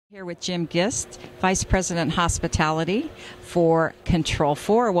Here with Jim Gist, Vice President Hospitality for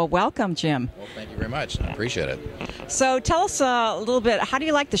Control4. Well, welcome, Jim. Well, thank you very much. I appreciate it. So tell us a little bit, how do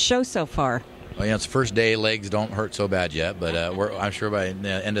you like the show so far? Well, it's the first day. Legs don't hurt so bad yet, but I'm sure by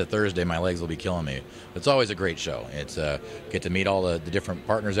the end of Thursday my legs will be killing me. It's always a great show. It's get to meet all the different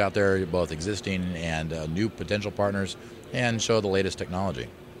partners out there, both existing and new potential partners, and show the latest technology.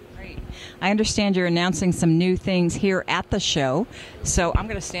 Great. I understand you're announcing some new things here at the show, so I'm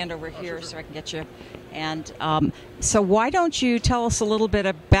going to stand over here so I can get you. And so why don't you tell us a little bit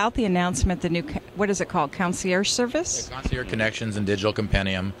about the announcement, the new, what is it called, concierge service? Yeah, concierge connections and digital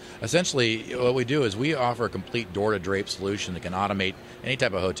compendium. Essentially, what we do is we offer a complete door-to-drape solution that can automate any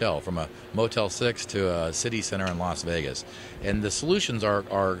type of hotel, from a Motel 6 to a city center in Las Vegas. And the solutions are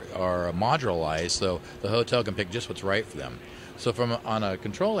modularized, so the hotel can pick just what's right for them. So on a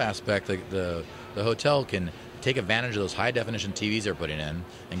control aspect, the hotel can take advantage of those high-definition TVs they're putting in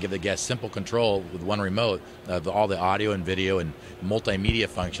and give the guests simple control with one remote of all the audio and video and multimedia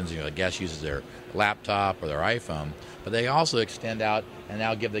functions. The guest uses their laptop or their iPhone, but they also extend out and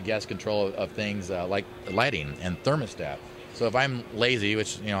now give the guest control of things like lighting and thermostat. So if I'm lazy,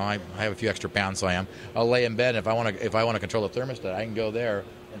 which I have a few extra pounds, so I'll lay in bed. And if I want to control the thermostat, I can go there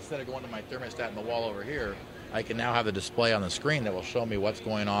instead of going to my thermostat in the wall over here. I can now have the display on the screen that will show me what's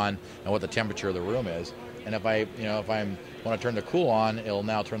going on and what the temperature of the room is. And if I want to turn the cool on, it'll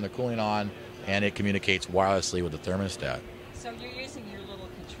now turn the cooling on, and it communicates wirelessly with the thermostat. So you're using your little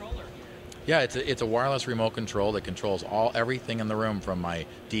controller here. Yeah, it's a wireless remote control that controls everything in the room, from my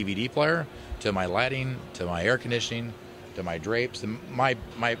DVD player to my lighting to my air conditioning to my drapes. And my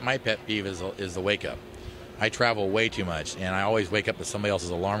pet peeve is the wake up. I travel way too much, and I always wake up to somebody else's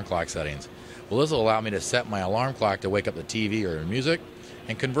alarm clock settings. Well, this will allow me to set my alarm clock to wake up the TV or the music,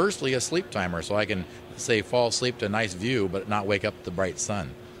 and conversely a sleep timer, so I can, say, fall asleep to a nice view but not wake up the bright sun.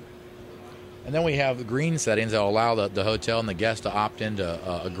 And then we have the green settings that will allow the hotel and the guest to opt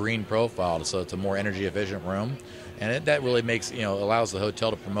into a green profile, so it's a more energy efficient room. And that really allows the hotel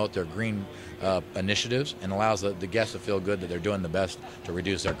to promote their green initiatives, and allows the guests to feel good that they're doing the best to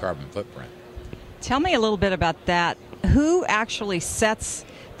reduce their carbon footprint. Tell me a little bit about that. Who actually sets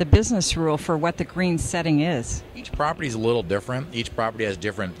the business rule for what the green setting is? Each property is a little different. Each property has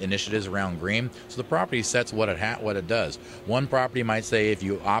different initiatives around green, so the property sets what it does. One property might say, if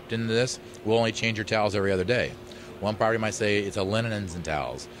you opt into this, we'll only change your towels every other day. One property might say it's a linens and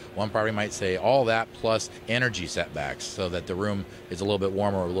towels. One property might say all that plus energy setbacks, so that the room is a little bit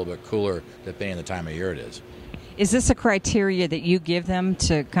warmer or a little bit cooler depending on the time of year it is. Is this a criteria that you give them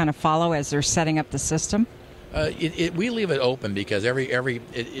to kind of follow as they're setting up the system? We leave it open because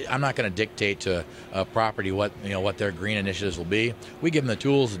I'm not going to dictate to a property what their green initiatives will be. We give them the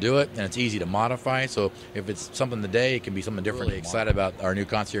tools to do it, and it's easy to modify. So if it's something today, it can be something different. Really excited about our new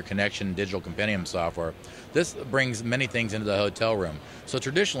Concierge Connection digital compendium software. This brings many things into the hotel room. So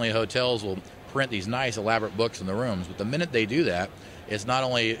traditionally, hotels will print these nice elaborate books in the rooms, but the minute they do that, it's not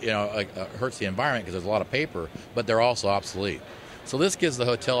only hurts the environment because there's a lot of paper, but they're also obsolete. So this gives the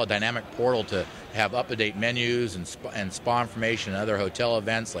hotel a dynamic portal to have up-to-date menus and spa information and other hotel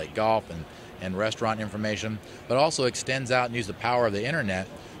events like golf and restaurant information, but also extends out and use the power of the internet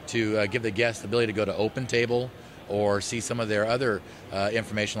to give the guests the ability to go to OpenTable or see some of their other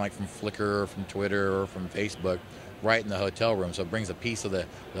information, like from Flickr or from Twitter or from Facebook, right in the hotel room. So it brings a piece of the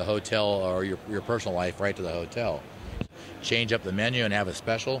hotel or your personal life right to the hotel. Change up the menu and have a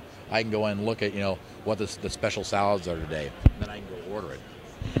special. I can go in and look at what the special salads are today, and then I can go order it.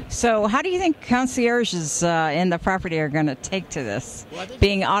 So how do you think concierges in the property are going to take to this,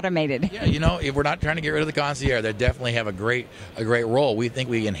 being automated? Yeah, if we're not trying to get rid of the concierge, they definitely have a great role. We think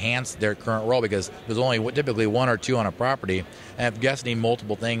we enhance their current role because there's only typically one or two on a property, and if guests need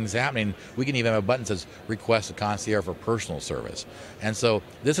multiple things happening, we can even have a button that says request a concierge for personal service. And so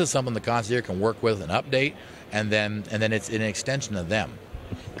this is something the concierge can work with and update, and then it's an extension of them.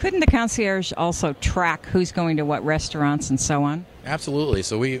 Couldn't the concierge also track who's going to what restaurants and so on? Absolutely.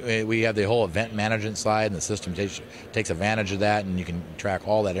 So we have the whole event management side, and the system takes advantage of that, and you can track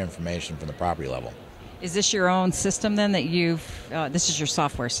all that information from the property level. Is this your own system then that this is your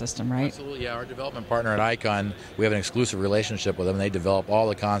software system, right? Absolutely, yeah. Our development partner at Icon, we have an exclusive relationship with them. They develop all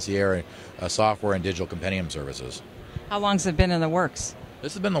the concierge software and digital compendium services. How long has it been in the works?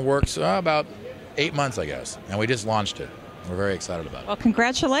 This has been in the works about 8 months, I guess, and we just launched it. We're very excited about it. Well,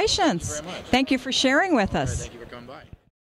 congratulations. Thank you very much. Thank you for sharing with us. Thank you.